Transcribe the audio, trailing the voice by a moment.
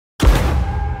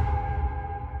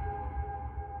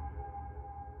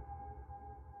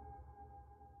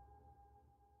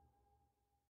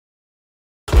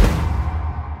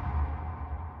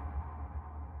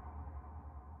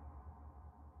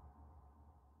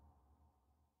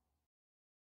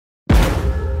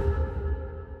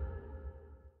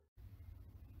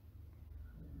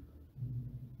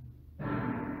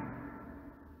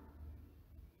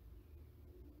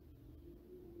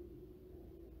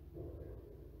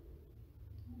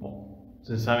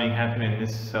So something happened in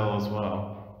this cell as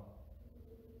well.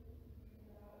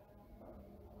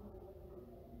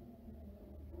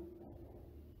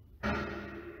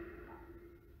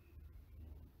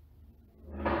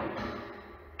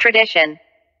 Tradition.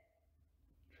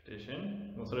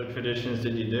 Tradition? What sort of traditions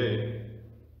did you do?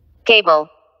 Cable.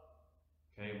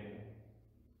 Cable.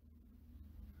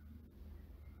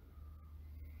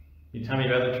 You tell me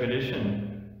about the tradition.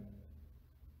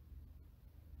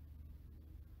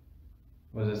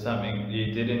 Was it something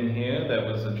you did in here that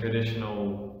was a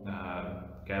traditional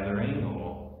gathering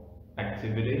or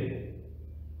activity?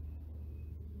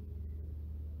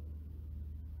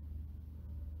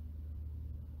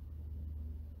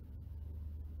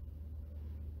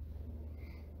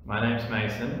 My name's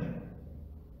Mason.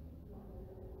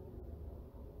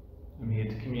 I'm here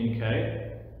to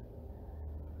communicate.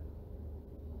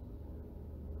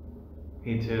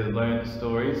 Here to learn the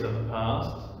stories of the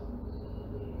past.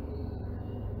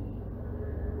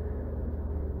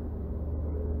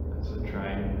 That's a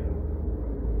train.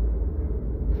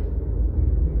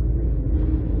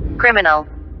 Criminal.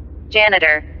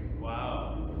 Janitor.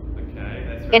 Wow. Okay,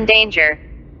 that's In danger.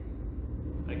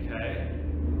 Okay.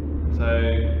 So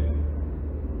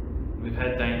we've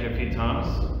had danger a few times.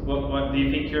 What do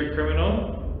you think you're a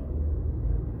criminal?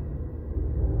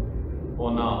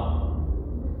 Or not?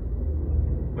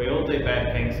 We all do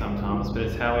bad things sometimes, but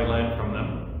it's how we learn from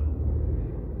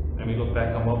them. And we look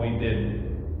back on what we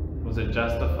did. Was it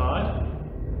justified?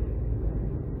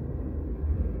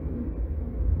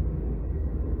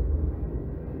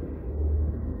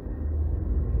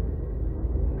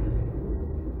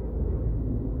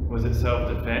 Was it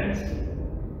self-defense?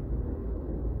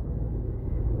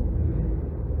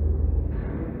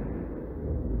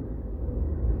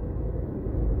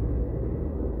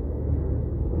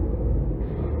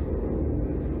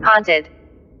 Haunted.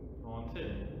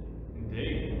 Haunted,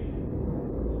 indeed.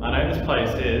 I know this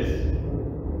place is.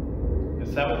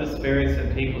 Because some of the spirits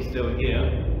and people still here.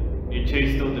 You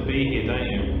choose still to be here, don't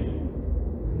you?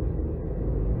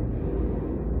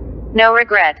 No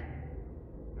regret.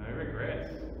 No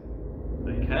regrets.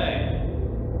 Okay.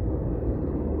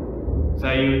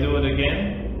 So you would do it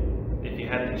again if you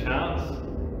had the chance?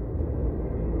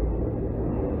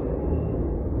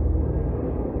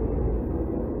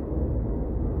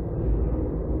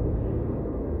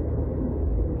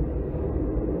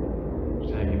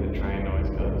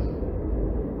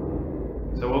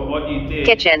 So what you did...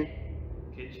 Kitchen.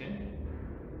 Kitchen?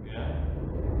 Yeah.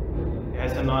 You had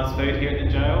some nice food here at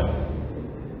the jail?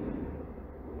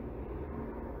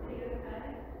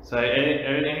 So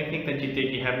anything that you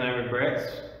did, you have no regrets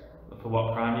for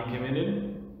what crime you committed?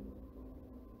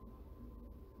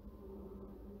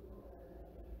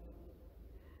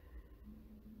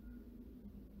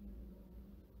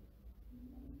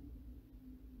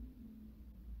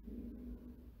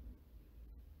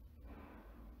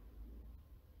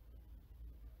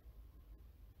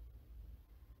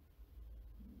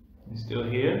 You still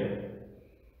here?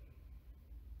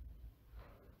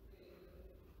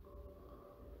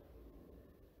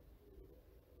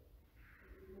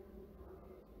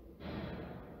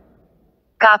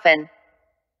 Coffin.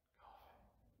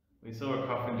 We saw a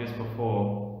coffin just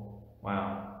before.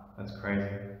 Wow, that's crazy.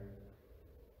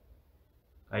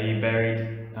 Are you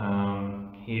buried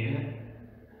here?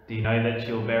 Do you know that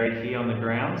you're buried here on the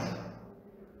grounds?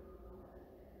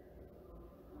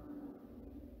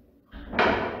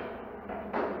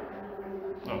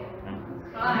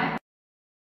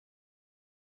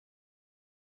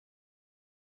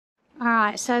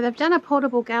 Alright, so they've done a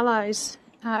portable gallows,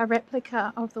 a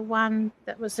replica of the one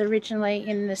that was originally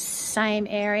in the same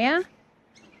area.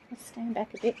 Let's stand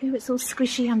back a bit. Ooh, it's all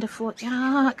squishy underfoot.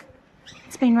 Yuck!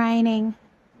 It's been raining.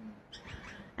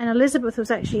 And Elizabeth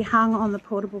was actually hung on the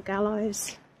portable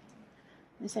gallows.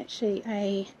 There's actually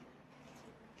a...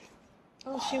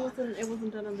 Oh, it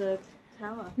wasn't done on the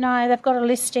tower? No, they've got a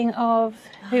listing of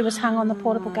who was hung on the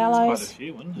portable gallows. That's quite a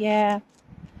few, wasn't it? Yeah.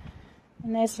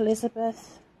 And there's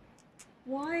Elizabeth.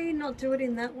 Why not do it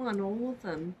in that one, all of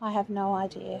them? I have no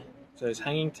idea. So it's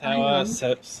Hanging Tower,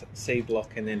 C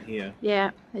block, and then here.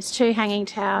 Yeah, there's 2 hanging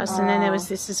towers, and then there was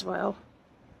this as well.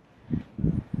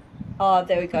 Oh,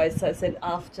 there we go. So it said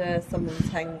after someone was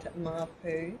hanged at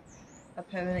Mapu, a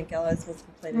permanent gallows was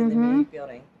completed in the new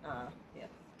building. Ah, yeah.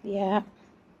 Yeah.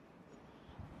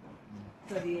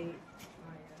 38.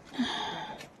 Oh, yeah.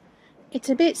 It's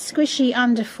a bit squishy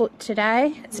underfoot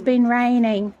today. It's been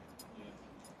raining.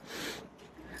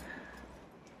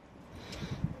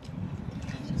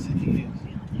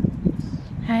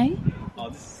 Hey?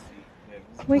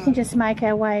 We can just make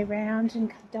our way round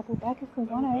and double back if we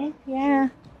want to. Yeah.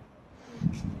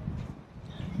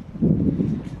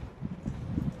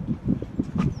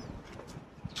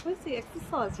 Where's the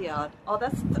exercise yard? Oh,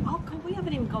 that's the, oh god, we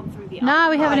haven't even gone through the No,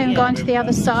 we haven't even gone to the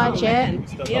other side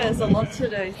yet. Yeah, there's a lot to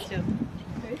do still.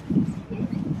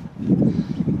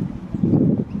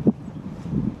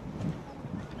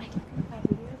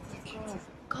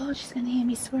 God, she's going to hear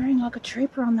me swearing like a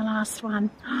trooper on the last one.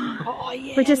 Oh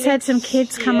yeah. We just had some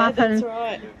kids come up and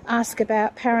right. ask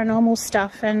about paranormal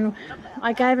stuff, and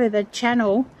I gave her the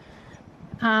channel.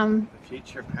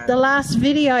 The last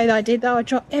video that I did, though, I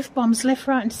dropped F-bombs left,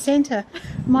 right and centre.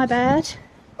 My bad.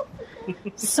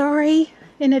 Sorry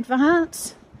in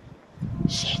advance.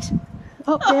 Shit.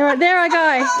 Oh, there I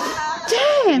go.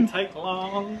 Damn. Take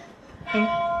long.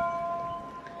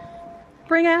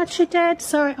 Bring out your dad.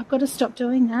 Sorry, I've got to stop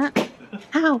doing that.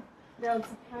 Ow. Now it's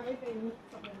apparently been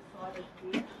something inside of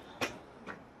here.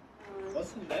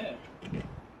 What's in there?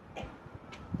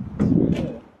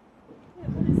 Yeah,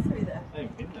 what is through there? I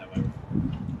haven't been that way.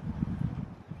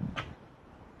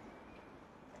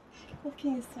 What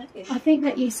can you say? I think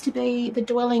that used to be the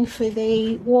dwelling for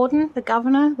the warden, the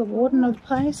governor, the warden of the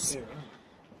place. Yeah,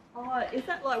 right. Oh, is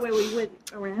that like where we went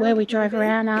around? Where we drove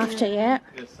around after, yeah.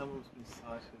 Yeah, someone's been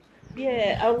sighted.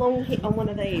 Yeah, along here, on one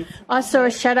of these. I saw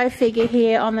a shadow figure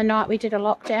here on the night we did a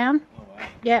lockdown. Oh wow.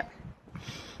 Yep.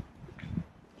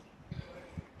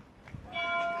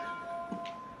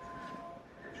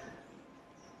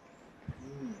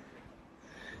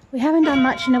 We haven't done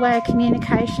much in the way of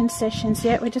communication sessions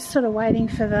yet. We're just sort of waiting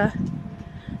for the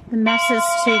masses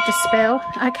to dispel.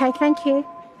 Okay, thank you.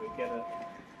 We get it.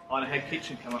 Oh, and I had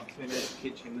kitchen come up to me. There's a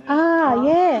kitchen there. Ah,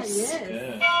 yes. Yes.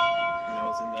 Yeah. And I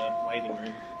was in the waiting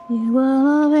room. You will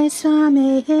always find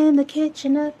me in the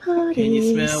kitchen at parties. Can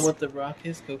you smell what the rock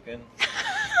is cooking?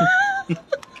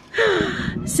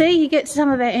 See, you get some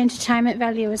of our entertainment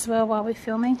value as well while we're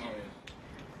filming.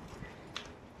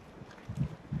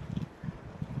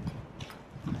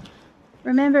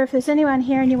 Remember, if there's anyone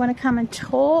here and you want to come and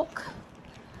talk,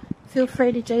 feel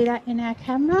free to do that in our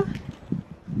camera.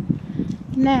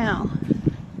 Now,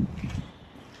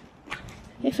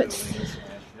 if it's... Yep.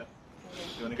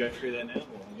 Do you want to go through that now? Or?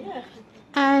 Yeah.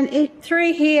 And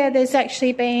through here, there's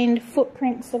actually been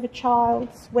footprints of a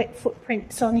child's, wet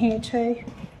footprints on here too.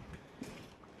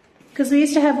 Because we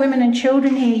used to have women and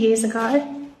children here years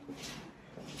ago.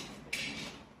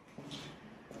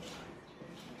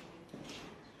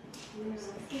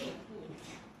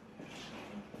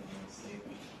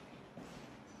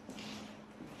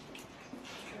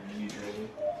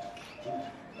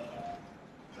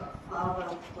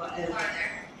 Father,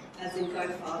 as in go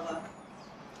father.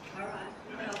 Alright.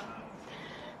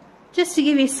 Just to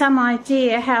give you some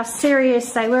idea how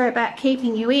serious they were about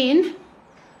keeping you in.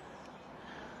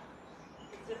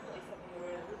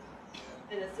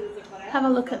 Have a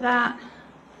look at that.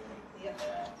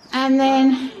 And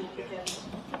then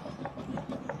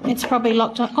it's probably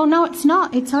locked on. Oh no, it's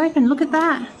not. It's open. Look at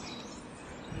that.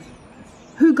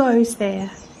 Who goes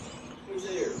there?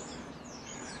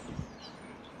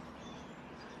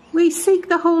 We seek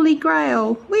the Holy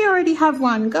Grail. We already have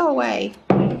one. Go away.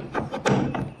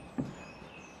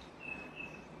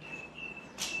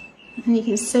 And you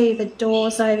can see the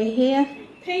doors over here.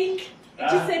 Peek. It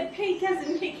just said peek as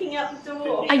in picking up the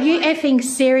door. Are you effing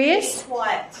serious?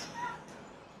 Quiet.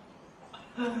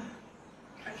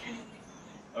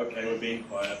 Okay, we're being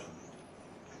quiet.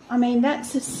 I mean,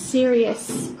 that's a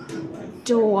serious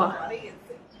door.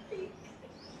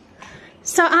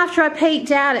 So after I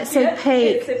peeked out, it said It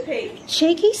peek. said peek.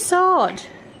 Cheeky sod.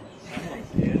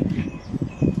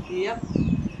 Yep.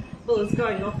 Well, it's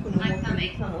going off when I'm walking the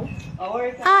tunnel. Oh,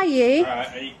 okay. Are you?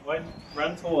 Alright, wait,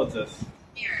 run towards us.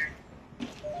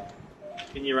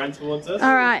 Can you run towards us?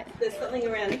 All right. There's something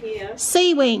around here.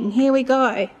 Sea wing. Here we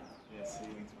go. Yeah, see,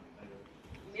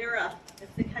 Mirror.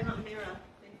 It's the came up mirror.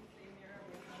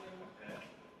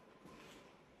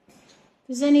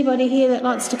 If there's anybody here that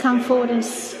likes to come forward and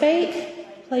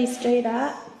speak, please do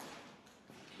that.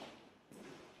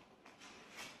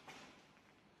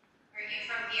 Are you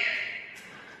from here?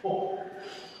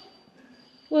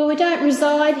 Well, we don't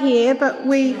reside here, but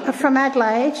we are from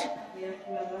Adelaide.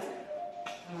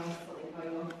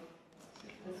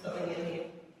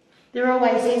 There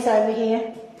always is over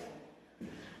here.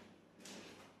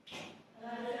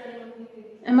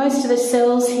 And most of the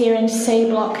cells here in C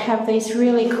Block have these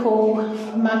really cool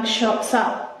mug shots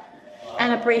up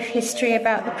and a brief history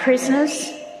about the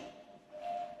prisoners.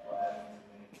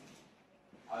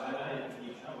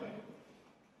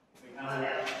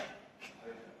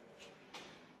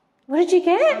 What did you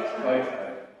get?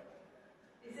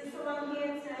 Is this the one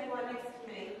here standing right next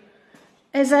to me?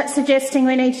 Is that suggesting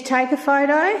we need to take a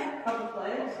photo?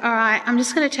 Probably. All right, I'm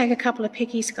just going to take a couple of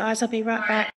pickies, guys. I'll be right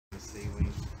back.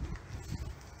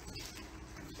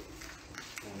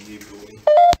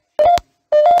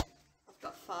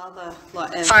 farther,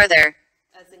 like Farther.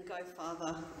 as in go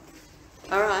farther.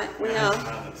 All right, we are.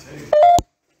 Farther too.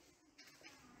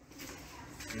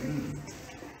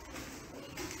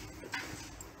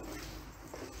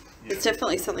 There's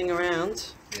definitely something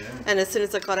around. Yeah. And as soon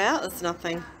as I got out, there's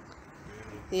nothing.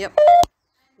 Yep.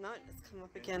 No, it's come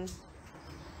up again.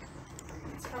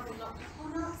 It's probably not. Oh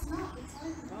no, it's not. It's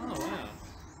open. Oh wow.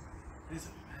 This is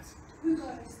massive. Who goes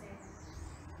there?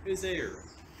 Who's there?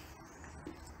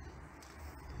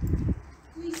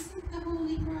 We sent the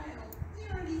Holy Grail. We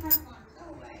already have one. Go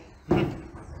away.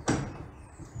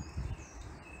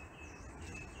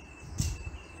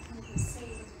 You can see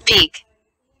the Peek.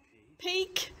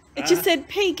 Peek. It just said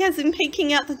peek as in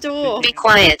peeking out the door. Be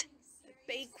quiet.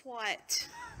 Be quiet.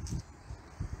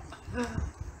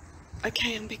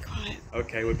 Okay, be quiet.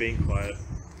 Okay, we're being quiet.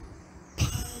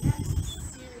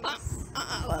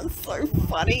 That's so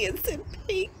funny. It said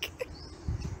peek.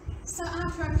 So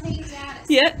after I peeked out,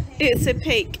 Yeah, it said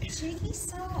peek. cheeky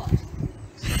sod.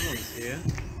 Someone's here.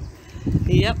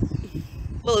 Yep.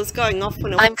 Well, it's going off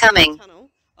when it I'm went through the coming. tunnel.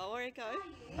 Oh, where you go?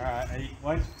 Alright,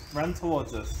 won't run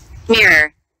towards us.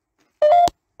 Mirror.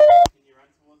 Can you run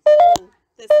towards us? Oh,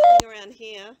 there's something around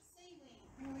here.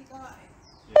 Here we go.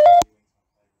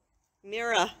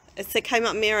 Mirror. It said came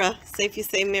up mirror. See if you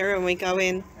see mirror when we go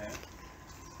in. Okay.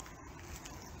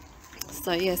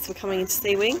 So yes, we're coming into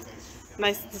Sea Wing.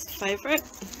 Mason's favourite.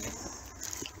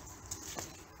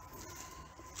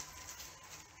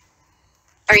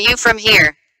 Are you from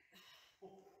here?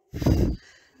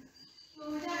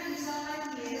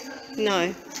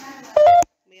 No.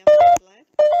 We are from Adelaide.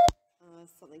 There's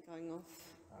something going off.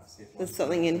 There's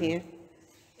something in here.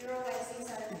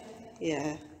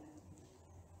 Yeah.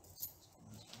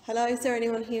 Hello, is there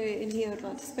anyone here in here who'd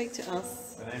like to speak to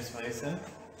us? My name's Mason.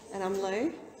 And I'm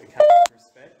Lou. We come with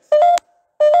respect.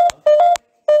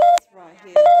 It's right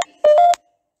here.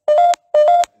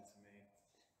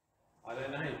 I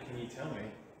don't know, can you tell me?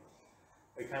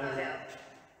 We come with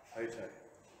photo.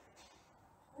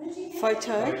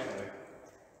 Photo.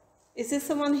 Is there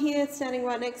someone here standing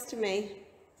right next to me?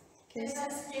 Is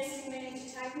that suggesting we need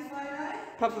to take a photo?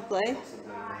 Probably. I'm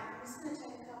just going to take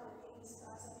a couple of pictures,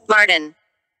 guys. Martin.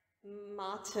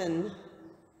 Martin.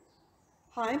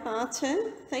 Hi,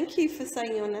 Martin. Thank you for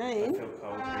saying your I name. feel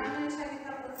cold I'm here. going to take a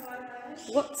couple of photos.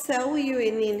 What cell were you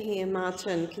in here,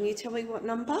 Martin? Can you tell me what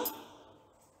number?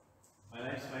 My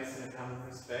name's Mason, I come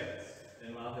with respect,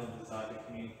 and Martin decided to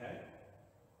communicate.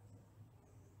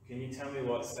 Can you tell me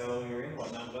what cell you're in,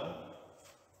 what number?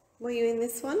 Were you in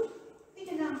this one?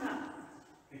 Pick a number.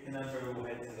 Pick a number and we'll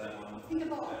head to that one. Pick a That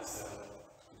box. cell.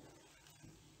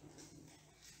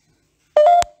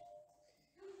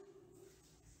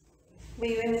 Were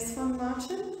you in this one,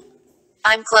 Martin?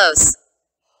 I'm close.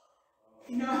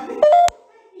 No.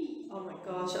 Oh my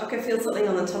gosh, I can feel something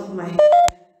on the top of my head.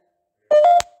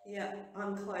 Yeah,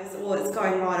 I'm close. Oh, it's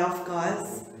going right off,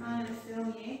 guys. I'm going to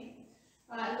film you.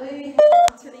 Right, Lou.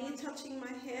 Martin, are you touching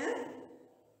my hair?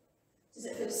 Does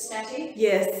it feel static?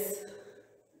 Yes.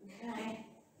 Okay.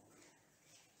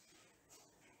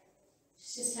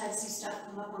 Just had some stuff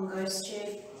come up on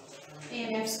GhostTube.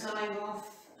 EMF's going off.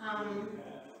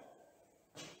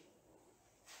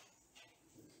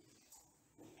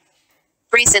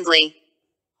 Recently.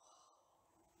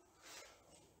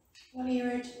 What are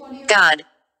you? God. God.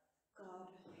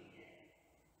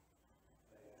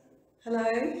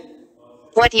 Hello?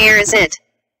 What year is it?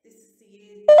 This is the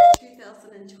year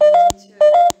 2022.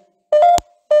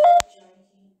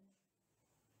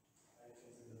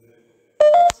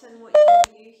 Martin, what year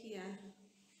are you here?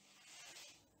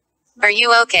 Are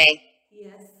you okay?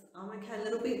 Yes, I'm okay. A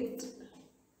little bit.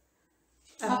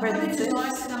 I've got a apprehensive.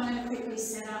 device that I'm going to quickly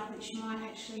set up, which might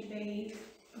actually be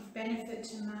of benefit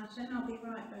to Martin. I'll be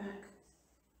right back.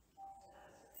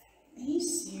 Are you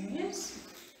serious?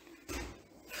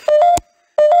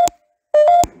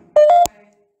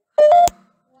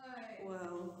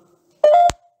 Wow.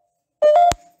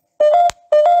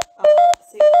 Oh,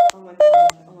 see, oh my god,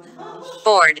 oh my gosh.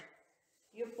 Bored.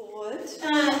 You're bored?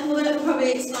 Well, that'll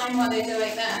probably explain why they're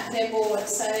doing that. They're bored,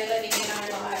 so they're letting you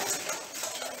know, like.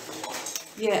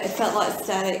 Yeah, it felt like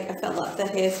static. I felt like the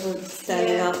hairs were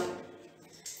standing Yeah. up.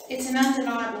 It's an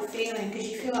undeniable feeling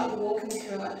because you feel like you're walking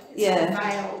through it. It's Yeah.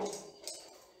 veiled.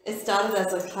 It started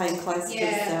as I came close to the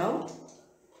Yeah. cell.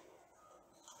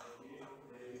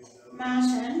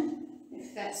 Martin,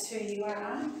 if that's who you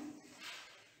are.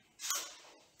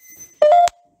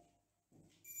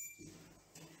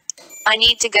 I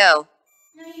need to go.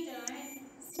 No, you don't.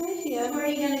 Stay here. Where are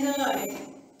you going to go?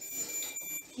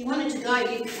 If you wanted to go,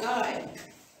 you could go.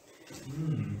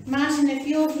 Martin, if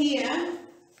you're here,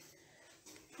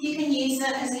 You can use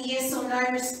it as a yes or no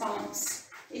response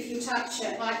if you touch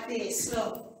it like this,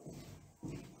 look.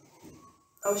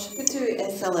 I wish I could do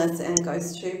SLS and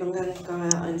Ghost Tube. I'm going to go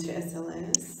out into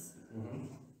SLS.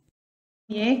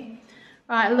 Yeah.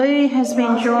 Right, Lou has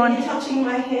been drawn. Are you touching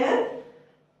my hair?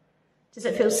 Does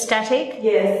it feel static?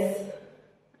 Yes.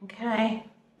 Okay.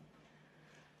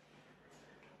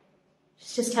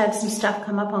 She's just had some stuff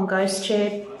come up on Ghost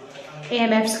Tube.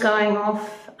 EMF's going off.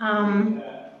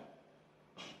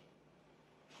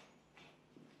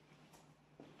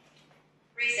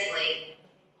 Recently.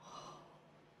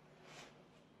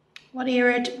 What are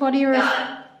your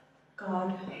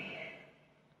God.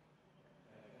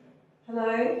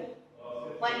 Hello?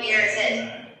 What year is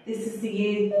it? This is the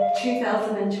year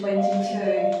 2022.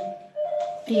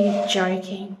 Are you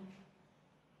joking?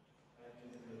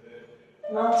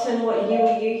 Martin, what year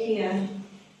were you here? Are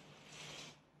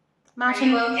Martin,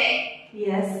 you okay?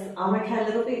 Yes, I'm okay a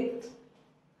little bit.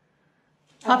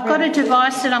 I've got a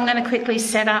device that I'm going to quickly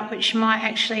set up which might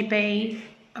actually be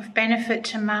of benefit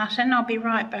to Martin. I'll be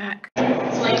right back. I'm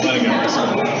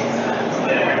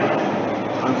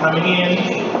coming in.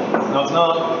 Knock,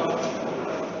 knock.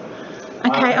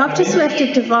 Okay, I've just left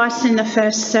a device in the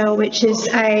first cell which is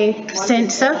a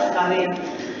sensor,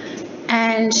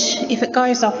 and if it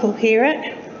goes off we'll hear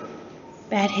it.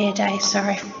 Bad hair day,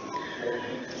 sorry.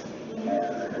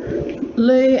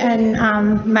 Lou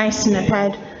and Mason have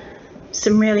had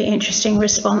some really interesting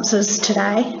responses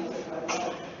today.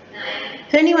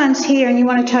 If anyone's here and you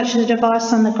want to touch the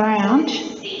device on the ground,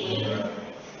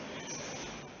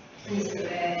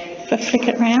 flick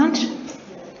it round.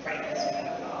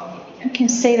 You can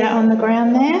see that on the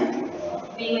ground there.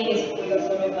 Feeling is we got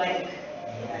sort of like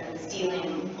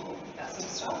stealing that sort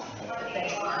of stuff.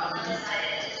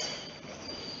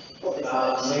 What is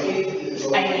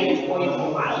it? Alien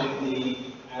or violent. Can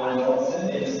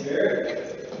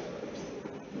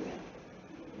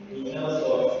you tell us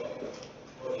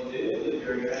what you do if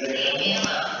you're in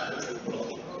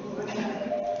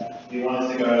Do you want us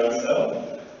to go over the cell?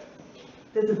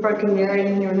 There's a broken mirror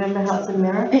in. You remember how it's a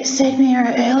mirror? It said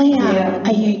mirror earlier. Yeah.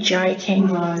 Are you joking?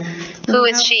 No. Who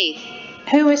is she?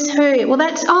 Who is who? Well,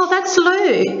 that's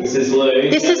Lou. This is Lou.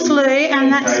 This is Lou,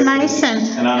 and that's Tracy. Mason.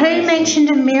 And I'm Who Mason. mentioned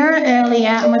a mirror earlier,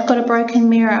 and we've got a broken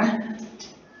mirror.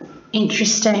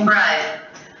 Interesting. Right.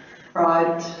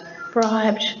 Bribed.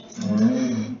 Bribed.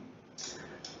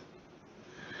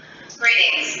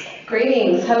 Greetings.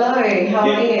 Greetings. Hello. How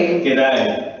are you?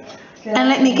 G'day. And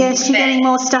let me guess, you're getting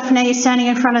more stuff now you're standing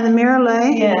in front of the mirror,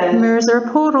 Lou. Yeah. Mirrors are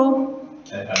a portal.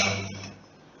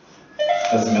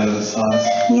 Doesn't matter the size.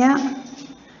 Yeah.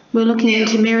 We were looking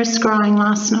into mirror scrying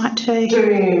last night too.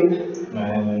 Boom.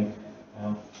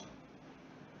 No.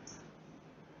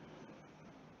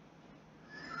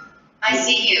 I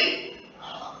see you.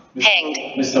 Hanged.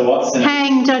 Mr. Watson.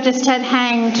 Hanged, I just had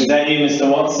hanged. Is that you,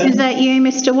 Mr. Watson? Is that you,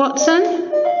 Mr. Watson?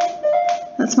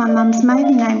 That's my mum's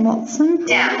maiden name, Watson.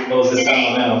 Down. Or was it Today.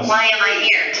 someone else? Why am I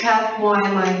here? Tap, why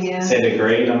am I here? Said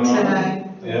agreed, I'm not. Today.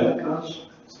 Yeah. Oh my gosh.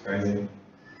 It's crazy.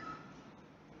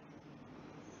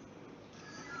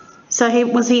 So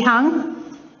was he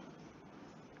hung?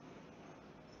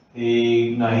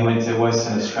 He went to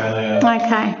Western Australia.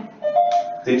 Okay.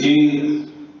 Did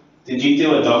you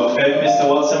do a dog fit, Mr.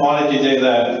 Watson? Why did you do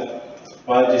that?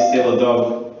 Why did you steal a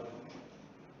dog?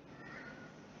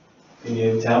 Can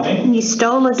you tell me? You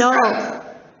stole a dog.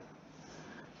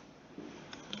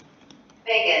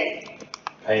 Pagan.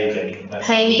 Pagan. That's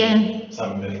Pagan.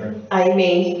 something different.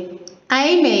 Amy.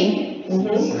 Amy.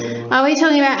 Are we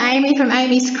talking about Amy from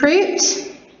Amy's Crypt?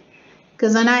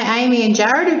 Because I know Amy and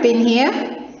Jared have been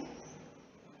here.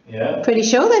 Yeah. Pretty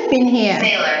sure they've been here.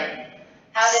 Sailor.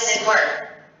 How does it work?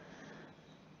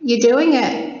 You're doing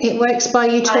it. It works by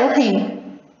you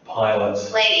talking. Pilot.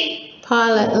 Lady.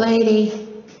 Pilot lady.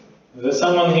 Is there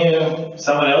someone here?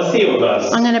 Someone else here with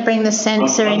us? I'm going to bring the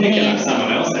sensor I'm in thinking here. of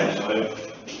someone else actually.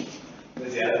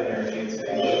 Where's the other mirror sheet?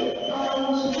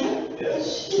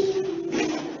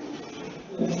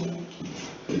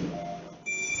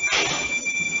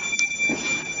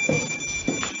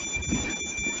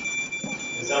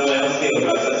 There's someone else here with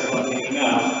us, that's what I'm thinking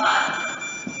of.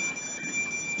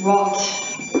 Rot.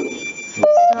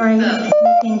 Sorry.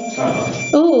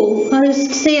 Oh, I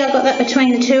just see I got that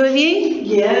between the two of you.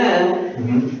 Yeah.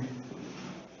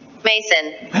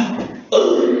 Mason.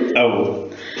 Oh.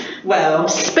 Well.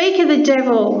 Speak of the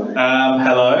devil.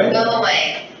 Hello? Go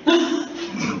away.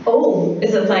 Oh,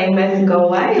 is it playing Mason Go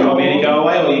Away? Do you want me to go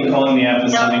away or are you calling me out for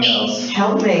Help something me. else?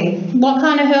 Help me. What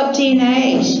kind of help do you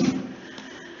need?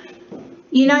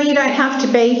 You know you don't have to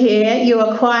be here. You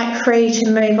are quite free to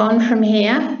move on from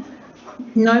here.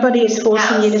 Nobody is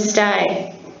forcing you to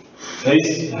stay.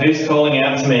 Who's calling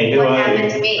out to me? Who What are happened you?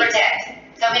 to me?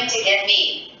 Protect. Coming to get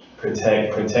me.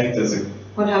 Protect is a...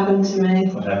 What happened to me?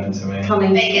 What happened to me?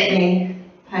 Coming to get me.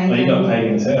 Pagan. Oh, you got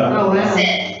pagan too? Oh wow.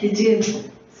 Sin. You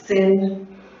did. Sin.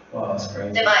 Wow, that's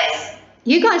crazy. Device.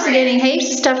 You guys are getting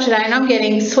heaps of stuff today and I'm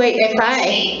getting sweet FA.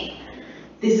 Me.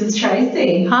 This is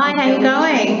Tracy. Hi, how you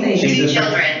going? She's Two a-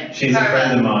 children. she's a Karma.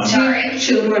 friend of mine. Sorry.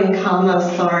 Children, karma,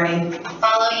 sorry.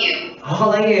 Follow you.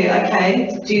 Follow you,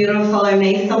 okay. Do you want to follow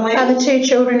me somewhere? Are the two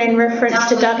children in reference Talk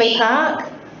to with Dudley me. Park?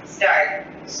 Start.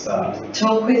 Start.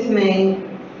 Talk with me.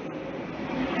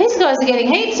 These guys are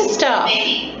getting heaps of stuff.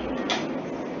 Maybe.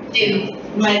 Do.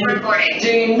 Maybe. Keep recording.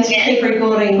 Doom, Again. keep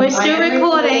recording. We're still I am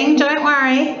recording, don't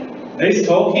worry. Who's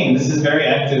talking? This is very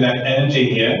active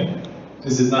energy here.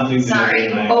 This is nothing to do Sorry.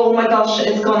 with me. Oh my gosh,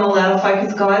 it's gone all out of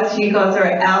focus, guys. You guys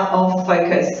are out of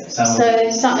focus. So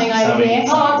something over Something- here.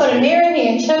 Oh, I've got a mirror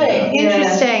here too. Yeah.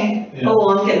 Interesting. Yeah.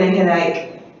 Oh, I'm getting a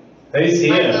headache. Who's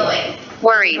I'm here? going.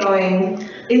 Worried. Going.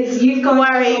 You've got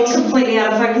Worried. it's completely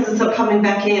out of focus. It's not coming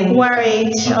back in.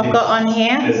 Worried. I've got on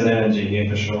here. There's an energy here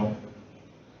for sure.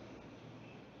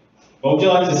 What would you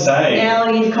like to say? Now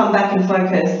you've come back in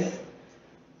focus.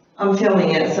 I'm filming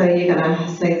it, so you're gonna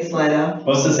see this later.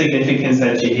 What's the significance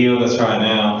that you healed us right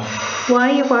now?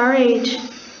 Why are you worried?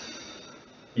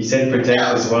 You said protect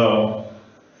as well.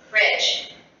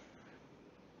 Rich.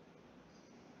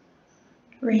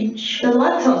 Rich. The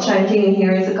light's not changing in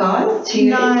here, is it, guys? To you?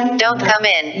 No. Don't come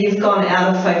in. You've gone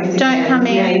out of focus Don't again. come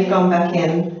in. Yeah, you've gone back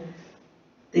in.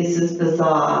 This is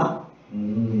bizarre.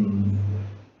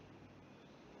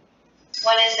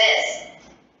 What is this?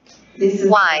 This is.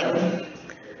 Why?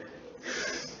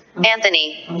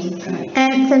 Anthony. I'm just going.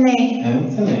 Anthony.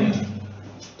 Anthony.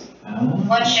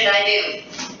 What should I do?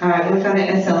 Alright, we're going to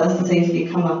SLS and see if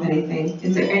you come up anything.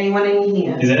 Is there anyone in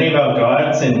here? Is any of our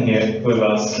guides in here with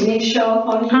us? Can you show up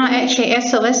on Oh, here? actually,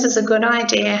 SLS is a good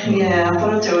idea. Yeah, I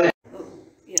thought I'd do it. Oh,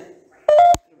 yeah.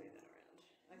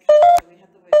 Okay, so we have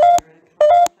the word here and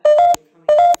a couple of coming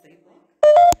to C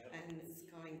block and it's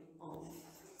going off.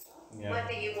 What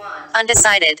do you want?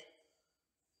 Undecided.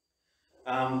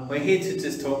 We're here to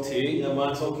just talk to you. Am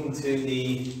I talking to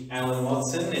the Alan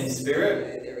Watson in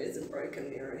spirit? There is a broken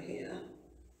mirror here.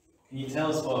 Can you tell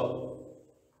us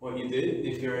what you did,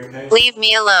 if you're okay? Leave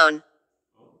me alone.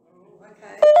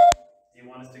 Okay. Do you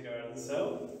want us to go out of the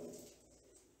cell?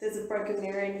 There's a broken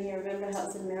mirror in here. Remember how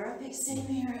it's a mirror? Big city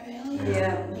mirror earlier.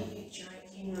 Yeah. Are you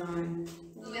joking? No.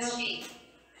 Who is she?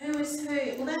 Who is who?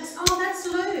 Well, that's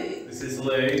Lou. This is Lou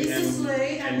This and, is Lou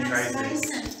and that's Tracy.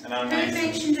 Mason. And I'm Who Mason.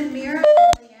 mentioned a mirror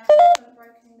earlier? I've got a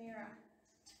broken mirror.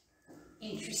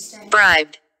 Interesting.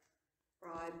 Bribed.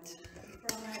 Bribed.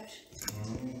 Right.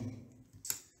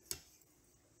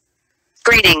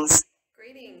 Greetings.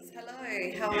 Greetings. Hello.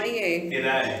 How are you?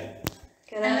 G'day.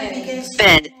 And let me G'day. guess,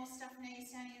 Bed. more stuff now you're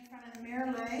standing in front of the mirror,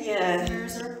 Lou. Yeah. The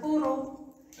mirror's a portal.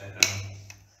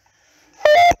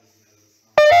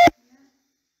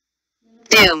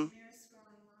 Doom. Mirror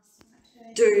scrolling last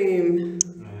night. Doom.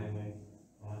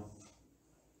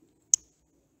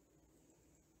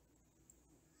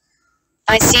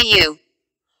 I see you.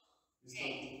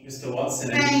 Mr.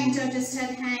 Watson. Hanged, I just had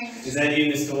hanged. Is that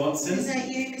you, Mr. Watson? Is that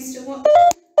you, Mr. Watson?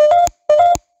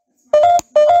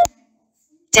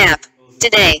 Tap.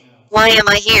 Today. Why am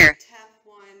I here? Tap.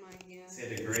 Why am I here?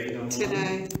 Said agreed on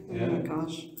Today. Yeah. Oh my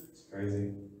gosh. It's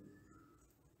crazy.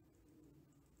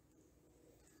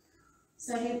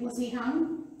 So was he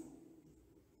hung?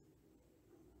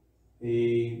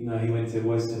 He went to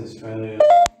Western Australia.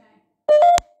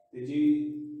 Okay.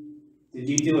 Did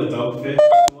you do a dog first,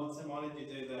 Mr. Watson? Why did you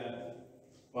do that?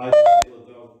 Why did you steal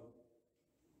a dog?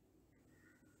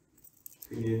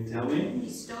 Can you tell me? You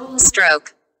stole it.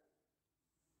 Stroke.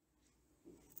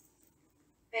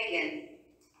 Pagan.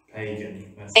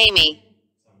 Pagan. That's Amy.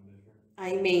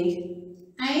 something different. Amy.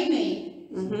 Amy.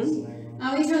 Mm-hmm.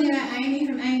 Are we talking about Amy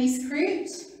from Amy's Crypt?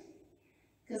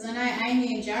 Because I know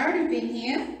Amy and Jared have been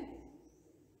here.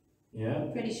 Yeah.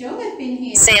 Pretty sure they've been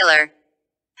here. Sailor.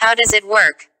 How does it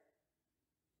work?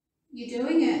 You're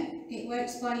doing it. It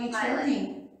works by you Pilot.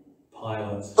 talking.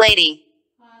 Pilots. Lady.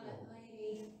 Pilot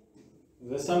lady. Is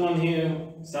there someone here?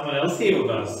 Someone else here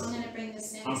with us? I'm going to bring the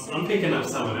sensor. I'm picking up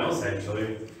someone else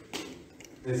actually.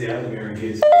 There's the other mirror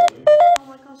here. Oh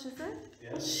my gosh, is that?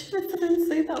 Yeah. Shit, I didn't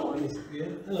see that one. Yeah.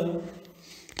 Hello.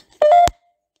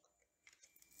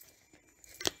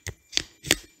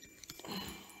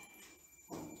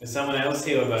 There's someone else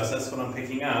here with us. That's what I'm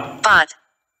picking up. Bot.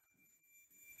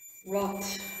 Rot.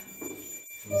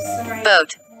 Sorry.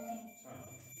 Boat.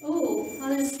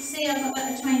 Oh, see, I've got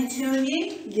that between the two of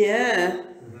you. Yeah.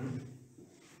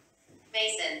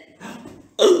 Mason.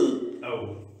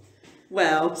 Oh.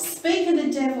 Well. Speak of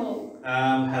the devil.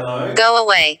 Hello? Go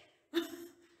away.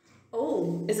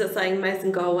 Oh, is it saying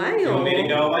Mason go away? Do you or want me to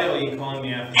go away or are you calling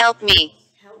me out? Help me.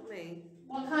 help me?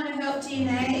 What kind of help do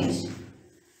you need?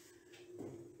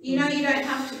 You know you don't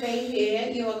have to be here.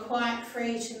 You are quite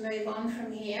free to move on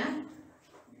from here.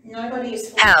 Nobody is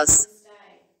forced House. to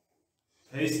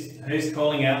stay. Who's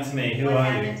calling out to me? Who What are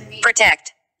happened you? to me?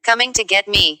 Protect. Coming to get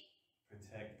me.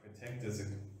 Protect is a...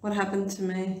 What happened to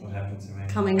me? What happened to me?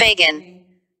 Coming Pagan. to me.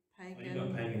 Oh, you Pagan.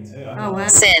 got pagan too. Oh, wow.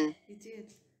 Sin. You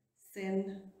did.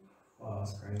 Sin. Oh,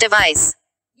 that's great. Device.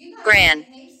 You guys Gran. are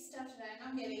getting heaps of stuff today.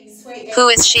 I'm getting sweet. Who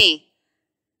is she?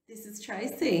 This is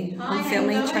Tracy. Hi, I'm how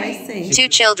filming you going? Tracy. 2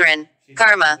 children.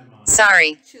 Karma.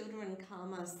 Sorry. Children,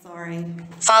 karma, sorry.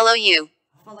 Follow you.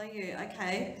 Follow you,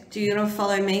 okay. Do you want to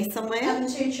follow me somewhere? Have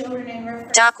the 2 children in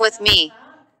reference. Talk with me.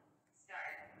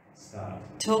 Start.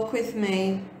 Talk with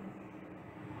me.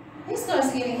 These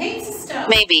guys are getting heaps of stuff.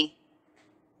 Maybe.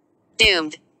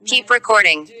 Doomed. Keep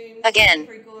recording. Doomed. Again. Keep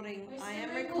recording. We're I still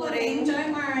am recording, recording.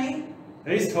 don't worry.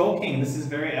 Who's talking? This is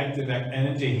very active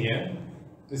energy here.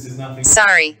 This is nothing.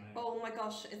 Sorry. Oh my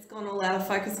gosh, it's gone all out of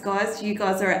focus, guys. You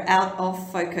guys are out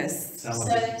of focus. So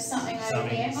there's something over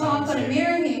here. Oh, I've something's got a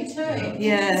here. mirror here too.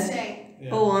 Yeah. Interesting. Yeah.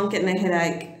 Oh, I'm getting a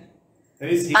headache.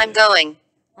 Who's here? I'm going.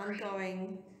 I'm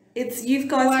going. It's you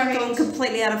guys have gone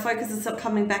completely out of focus and stopped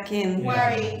coming back in. Yeah.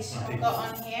 Worried. I I've think got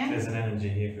one here. There's an energy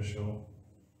here for sure.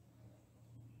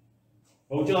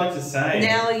 What would you like to say?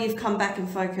 Now you've come back in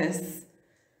focus.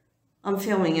 I'm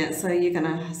filming it, so you're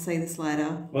gonna see this later.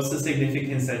 What's the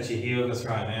significance that you healed us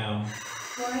right now?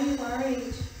 Why are you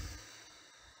worried?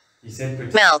 You said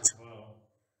protect Melt. as well.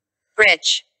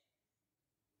 Rich.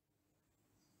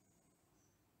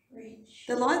 Rich.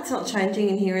 The light's not changing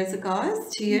in here, is it, guys?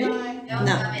 To you? No. Don't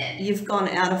come in. You've gone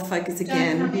out of focus Don't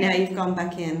again. come in. Now you've gone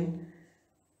back in.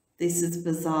 This is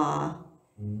bizarre.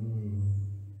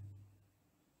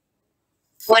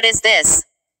 What is this?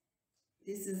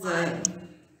 This is a.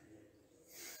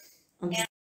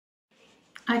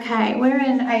 Okay, we're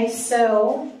in a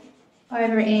cell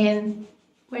over in,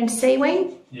 we're in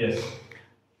C-Wing, Yes.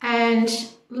 and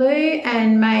Lou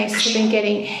and Mace have been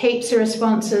getting heaps of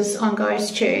responses on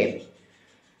GhostTube.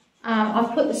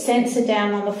 I've put the sensor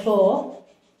down on the floor.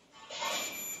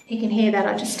 You can hear that,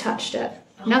 I just touched it.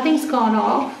 Nothing's gone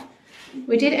off.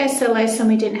 We did SLS and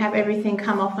we didn't have everything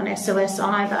come off on SLS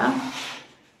either.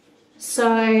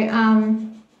 So,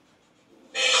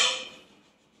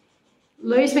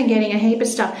 Lou's been getting a heap of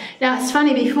stuff. Now, it's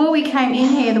funny, before we came in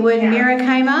here, the word mirror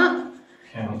came up.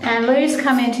 And Lou's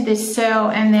come into this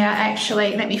cell and they're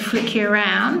actually, let me flick you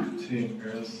around. 2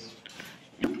 mirrors.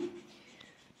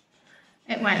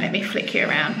 It won't let me flick you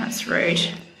around, that's rude.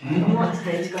 I might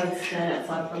need to go and stand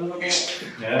outside for a little bit.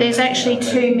 Yeah. There's actually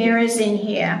 2 mirrors in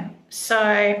here,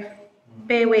 so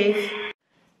bear with.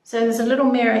 So there's a little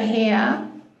mirror here,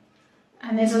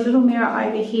 and there's a little mirror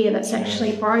over here that's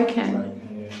actually broken.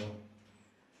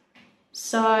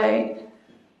 So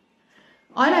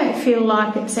I don't feel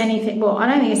like it's anything, well, I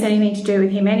don't think it's anything to do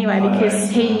with him anyway, because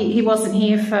he wasn't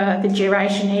here for the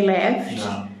duration he left.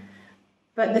 No.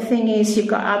 But the thing is, you've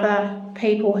got other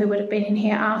people who would have been in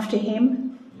here after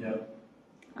him. Yep.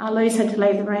 Lou's had to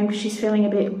leave the room because she's feeling a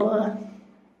bit blah.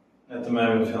 At the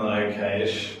moment, I'm feeling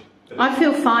okay-ish. I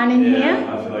feel fine in here.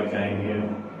 I feel okay in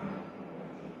here.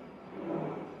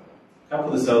 A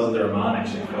couple of the cells in the remand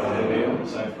actually feel heavier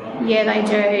so far. Yeah, they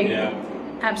do. Yeah.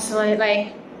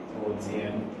 Absolutely. Towards the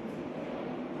end.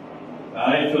 I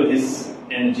don't feel his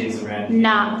energy's around here.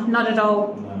 Nah, not at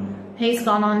all. No. He's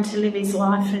gone on to live his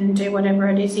life and do whatever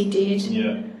it is he did.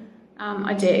 Yeah.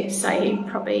 I dare say he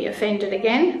probably offended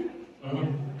again.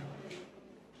 Mm-hmm.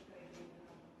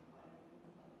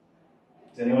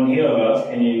 Is anyone here with us?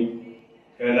 Can you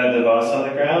go to that device on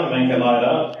the ground and make it light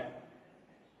up?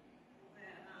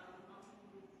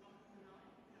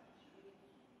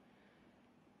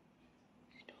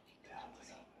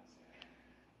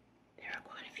 There are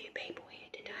quite a few people here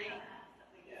today.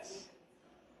 Yes.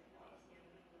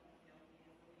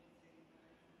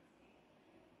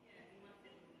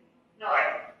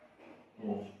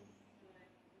 North.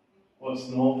 What's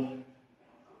north?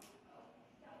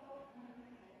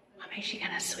 I'm actually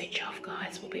going to switch off,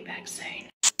 guys. We'll be back soon.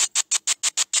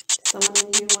 Someone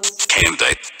in here wants to. Game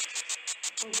day.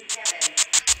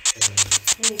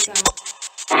 Here you go.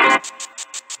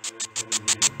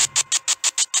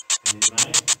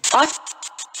 What?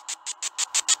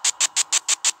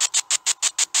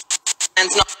 And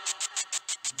not.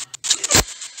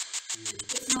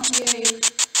 It's not you.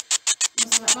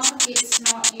 It's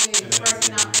not you.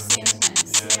 Broken up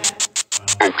sentence.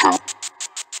 Yeah.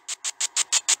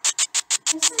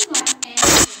 This is like Anthony.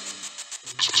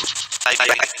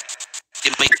 I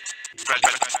don't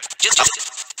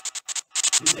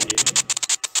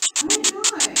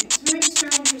know. It's a very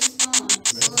strange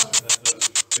response.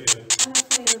 I had a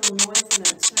funny little noise in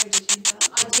it. Sorry, did you hear that?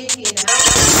 I did hear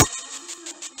that.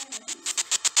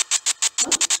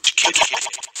 Okay,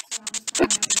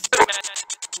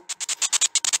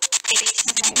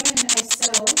 we're in a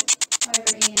cell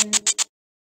over in.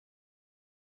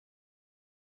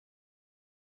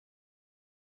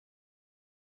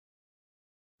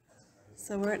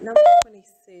 So we're at number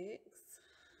 26.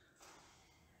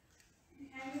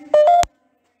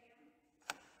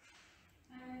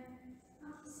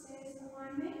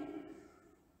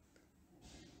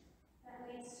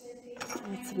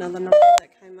 That's another number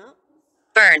that came up.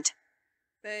 Burnt.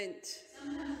 Burnt.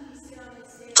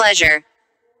 Pleasure.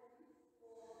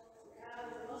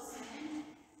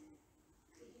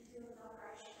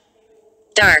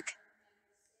 Dark.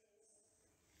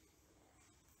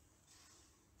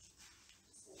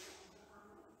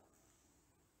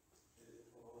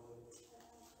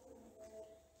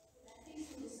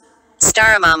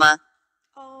 Star Mama.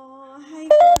 Oh, hey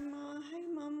Grandma. Hey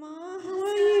Mama. How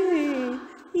are you?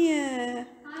 Yeah.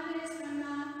 Hi, there's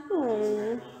Grandma.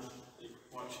 Oh,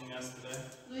 Watching us today.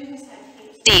 Lou has had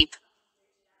heaps. Deep.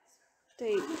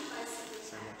 deep.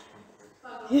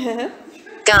 Yeah.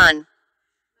 Gone.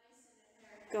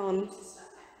 Gone.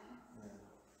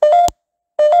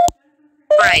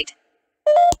 Bright.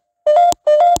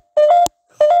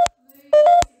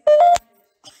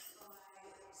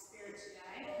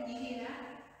 Can you hear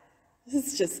that? This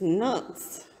is just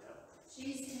nuts.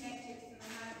 She's connected from the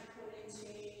moment we put into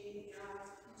the car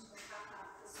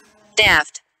park this morning.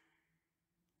 Daft.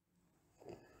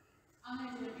 I'm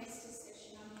going to do an Esther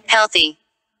session on here. Healthy.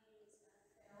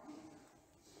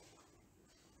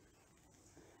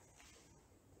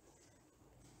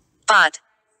 Pot.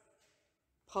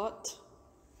 Pot.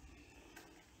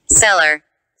 Cellar.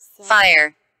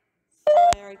 Fire.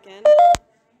 Fire again.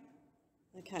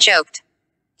 Okay. Choked.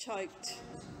 Choked.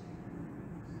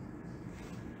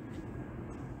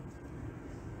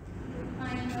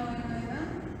 Plane going over.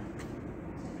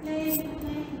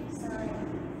 Plane. Sorry.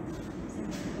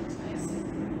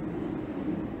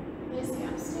 There's the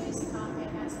upstairs carpet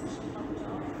has actually popped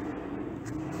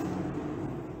off.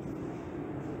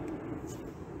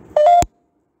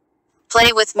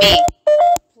 Play with me.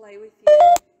 Play with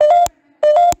you.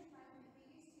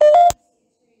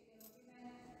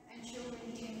 And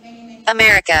children here, many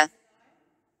America.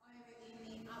 over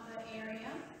in the other area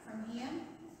from here.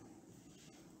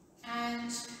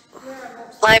 And where I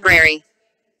walked Library.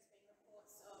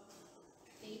 reports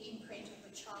of the imprint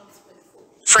of a child's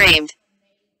foot. Framed.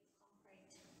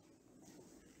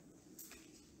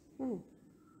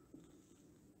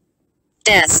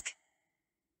 Desk.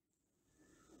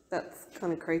 That's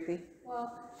kind of creepy.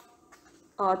 Well,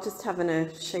 Oh, just having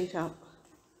a sheet up.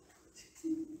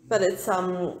 But it's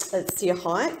your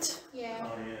height. yeah.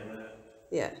 Oh yeah, that.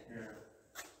 Yeah.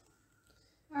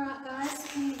 All right, guys,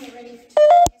 I'm going to get ready for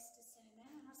today's cinema,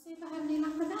 and I'll see if I have any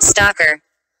luck with that. Stalker.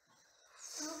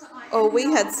 Oh, we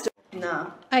had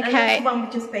no. Okay,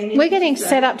 we're getting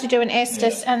set up to do an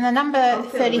Estes, and the number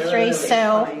 33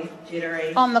 cell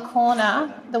on the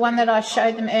corner, the one that I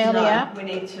showed them earlier, We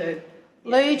need to.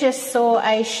 Lou just saw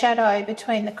a shadow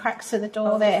between the cracks of the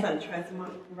door there. Trace might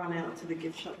run out to the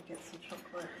gift shop and get some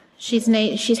chocolate. She's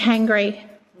hangry.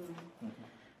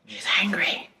 She's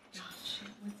hangry.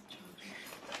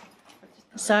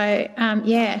 So,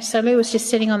 yeah, so Lou was just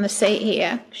sitting on the seat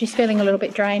here. She's feeling a little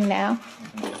bit drained now.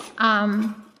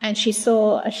 And she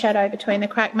saw a shadow between the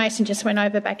crack. Mason just went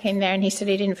over back in there and he said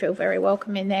he didn't feel very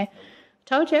welcome in there.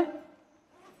 Told you,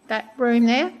 that room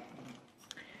there.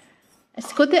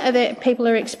 It's good that other people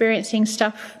are experiencing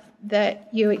stuff that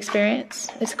you experience.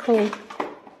 It's cool.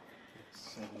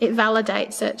 It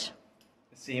validates it.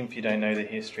 See if you don't know the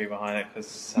history behind it, because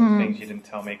some things you didn't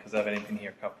tell me because I've only been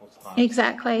here a couple of times.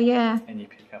 Exactly, yeah. And you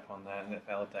pick up on that, and it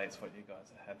validates what you guys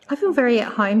have had. I feel very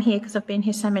at home here because I've been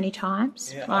here so many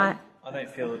times. Yeah, Like, I don't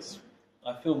feel it's.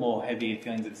 I feel more heavy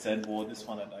feelings at Z ward. This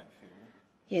one I don't feel.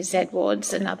 yeah, Z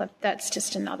ward's another. That's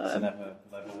just another. It's another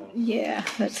level. Of Yeah,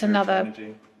 that's another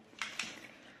energy.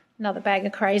 bag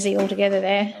of crazy altogether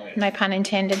there. Oh, yeah. No pun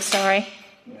intended. Sorry.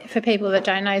 Yeah. For people that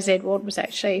don't know, Z ward was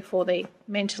actually for the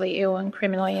mentally ill and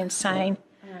criminally insane.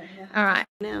 All right.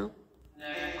 Now.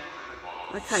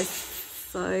 Okay,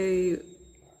 so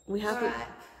we haven't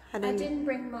had I any. didn't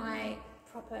bring my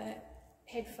proper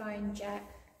headphone jack,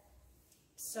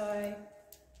 so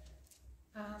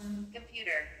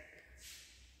Computer.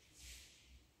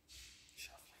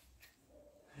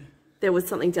 there was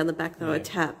something down the back though, a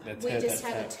tap. We just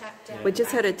had a tap down. We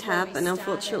just had a before tap, we and started.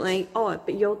 unfortunately,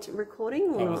 but you're recording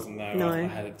or I not? wasn't there. No, I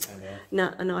had it turned off.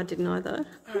 no, and I didn't either.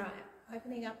 All right,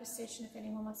 opening up a session if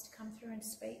anyone wants to come through and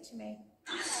speak to me.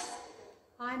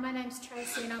 Hi, my name's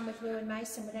Tracy and I'm with Lou and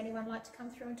Mason. Would anyone like to come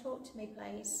through and talk to me,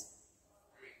 please?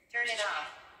 Turn it off.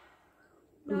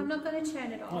 No, I'm not going to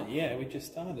turn it Oh off. yeah, we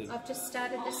just started. I've just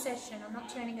started the session. I'm not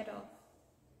turning it off.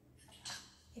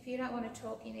 If you don't want to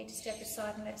talk, you need to step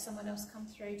aside and let someone else come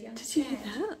through. Do you Did you understand?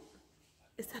 hear that?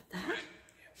 Is that that?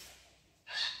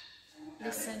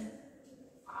 Listen.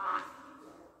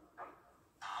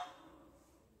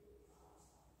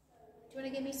 Do you want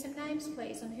to give me some names,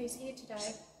 please, on who's here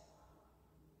today?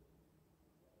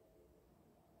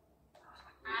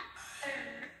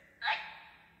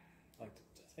 Like,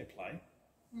 does they play?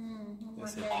 I'm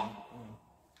Does wondering.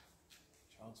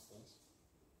 Child's voice.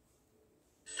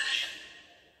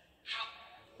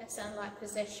 That sounds like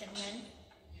possession then.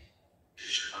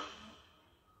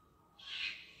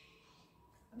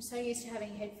 I'm so used to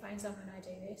having headphones on when I do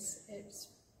this. It's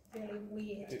really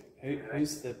weird.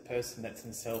 Who's the person that's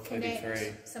in cell 33?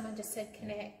 Connect. Someone just said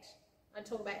connect. I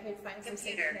talk about headphones and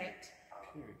said Computer. connect.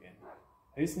 Computer again.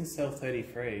 Who's in cell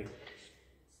 33?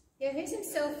 Yeah, who's in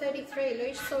cell 33?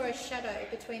 Lou saw a shadow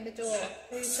between the door.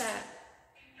 Who's that?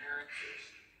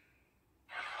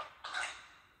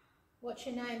 What's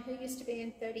your name? Who used to be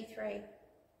in 33?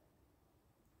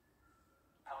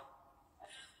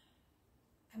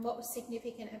 And what was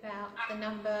significant about the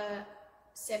number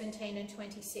 17 and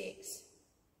 26?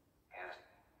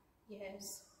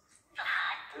 Yes.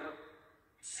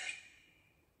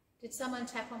 Did someone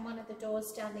tap on one of the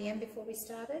doors down the end before we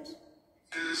started?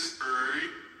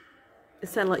 It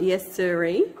sounded like yes,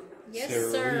 sirree, Yes,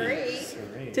 Siree.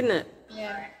 sirree. didn't it?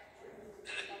 Yeah.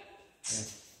 Yeah.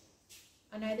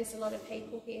 I know there's a lot of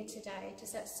people here today.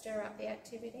 Does that stir up the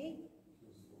activity?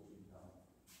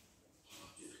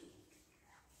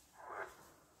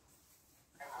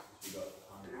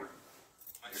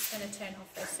 I'm just going to turn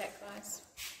off for a sec, guys.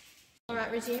 All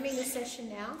right, resuming the session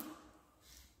now.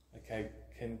 Okay,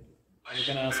 we're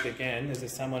going to ask again, is there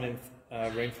someone in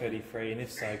room 33, and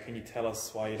if so, can you tell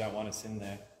us why you don't want us in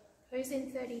there? Who's in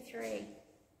 33?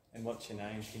 And what's your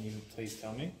name? Can you please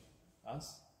tell me?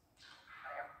 Us?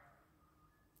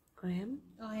 I am.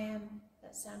 I am.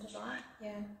 That sounded right.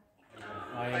 Yeah.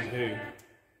 I am who?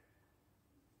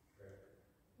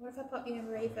 What if I pop you in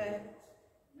reverb?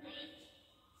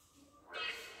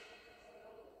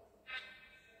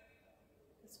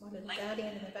 There's my little guardian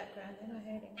in the background, then I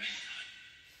heard him.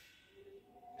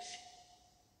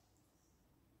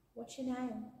 What's your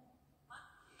name?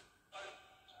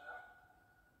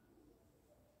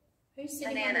 Who's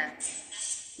sitting Banana.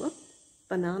 What?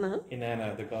 Banana?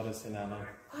 Inanna, the goddess Inanna.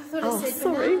 I thought Oh, it said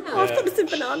sorry. banana. Oh, I thought it said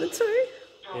banana too.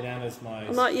 Inanna's my...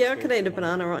 I'm like, yeah, I could eat a spiritual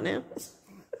banana right now.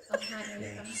 I can't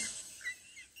eat them.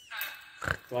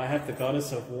 mother. Do I have the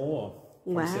goddess of war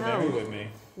from Wow. Sumeri with me?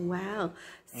 Wow.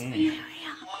 Samaria.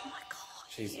 Oh my God.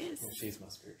 She's, Yes. well, she's my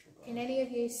spiritual Can goddess. any of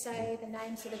you say the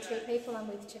names of the two people I'm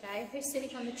with today? Who's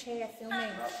sitting on the chair filming?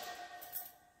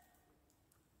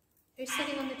 Who's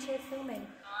sitting on the chair filming?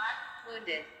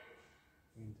 Wounded.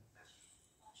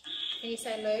 Can you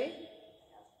say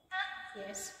Lou?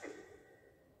 Yes.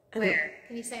 Where?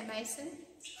 Can you say Mason?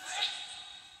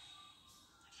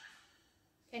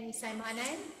 Can you say my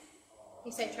name? Can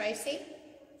you say Tracy?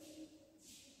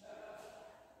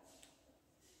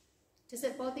 Does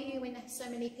it bother you when so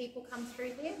many people come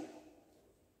through here?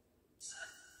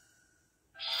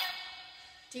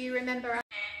 Do you remember?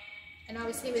 And I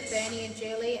was here with Bernie and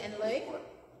Julie and Lou.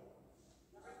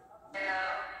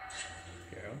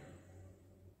 Girl.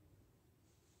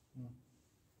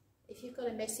 If you've got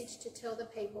a message to tell the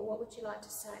people, what would you like to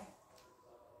say?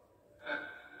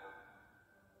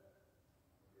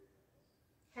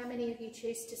 How many of you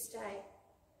choose to stay?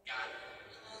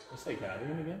 What's that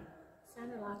guardian again?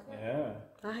 Sounded like it.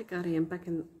 Yeah. I had Guardian back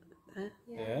in there.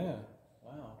 Yeah.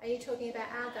 Wow. Are you talking about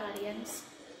our guardians?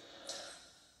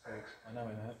 Well, I know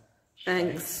Inanna.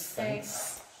 Thanks.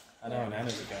 Thanks. I know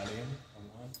Inanna's a guardian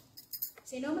online.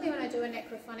 See, normally when I do a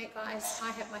necrophonic, guys,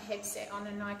 I have my headset on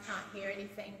and I can't hear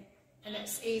anything. And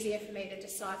it's easier for me to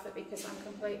decipher because I'm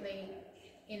completely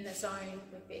in the zone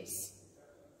with this.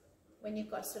 When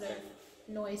you've got sort of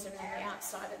noise around the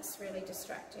outside, it's really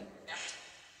distracting.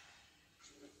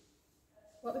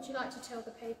 What would you like to tell the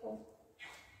people?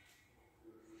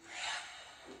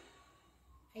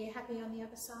 Are you happy on the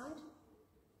other side?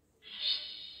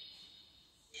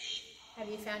 Have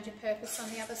you found your purpose on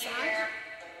the other side?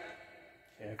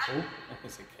 Careful. I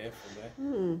said careful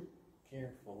there.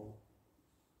 Careful.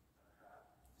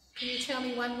 Can you tell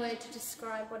me one word to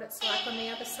describe what it's like on the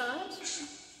other side?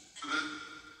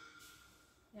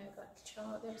 No, got a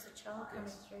child. There was a child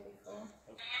coming through before.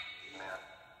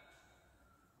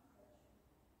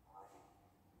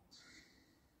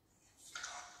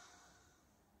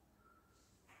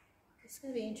 It's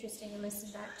going to be interesting to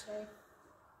listen back to.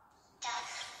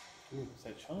 Ooh, is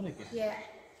that child again? Yeah.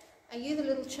 Are you the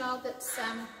little child that's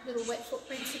little wet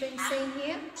footprints have been seen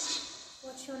here?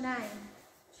 What's your name?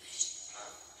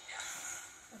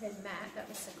 I heard Matt, that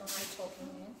was the guy talking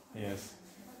there. Yes.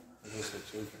 There's also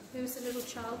children. Who's the little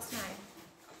child's name?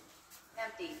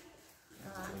 Empty.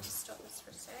 Alright, just stop this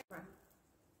for a sec.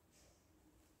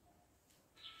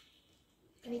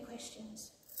 Any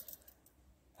questions?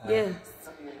 Yes.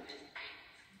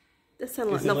 That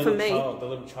sounded like Is the not for little me. child, the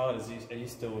little child, are you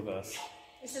still with us?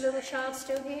 Is the little child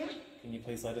still here? Can you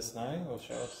please let us know or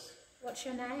show us? What's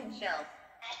your name? Shell.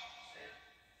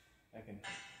 I can,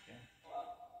 yeah.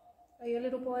 Are you a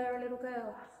little boy or a little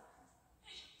girl?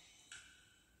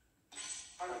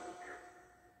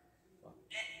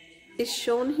 Is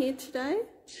Sean here today?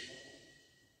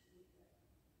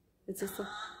 Is this a...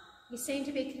 You seem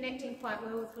to be connecting quite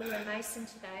well with Lou and Mason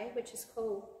today, which is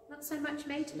cool. Not so much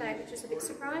me today, which is a bit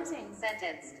surprising.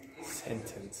 Sentenced.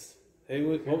 Sentence.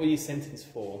 What were you sentenced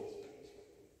for?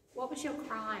 What was your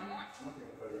crime?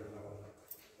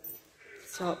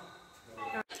 Stop.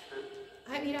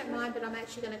 I hope you don't mind, but I'm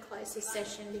actually going to close this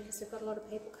session because we've got a lot of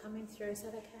people coming through. Is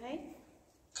that okay?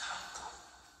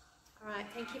 Alright,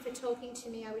 thank you for talking to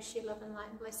me. I wish you love and light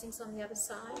and blessings on the other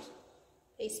side.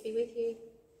 Peace be with you.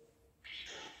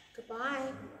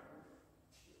 Goodbye.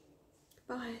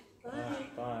 Bye. Bye.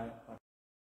 Bye. Bye.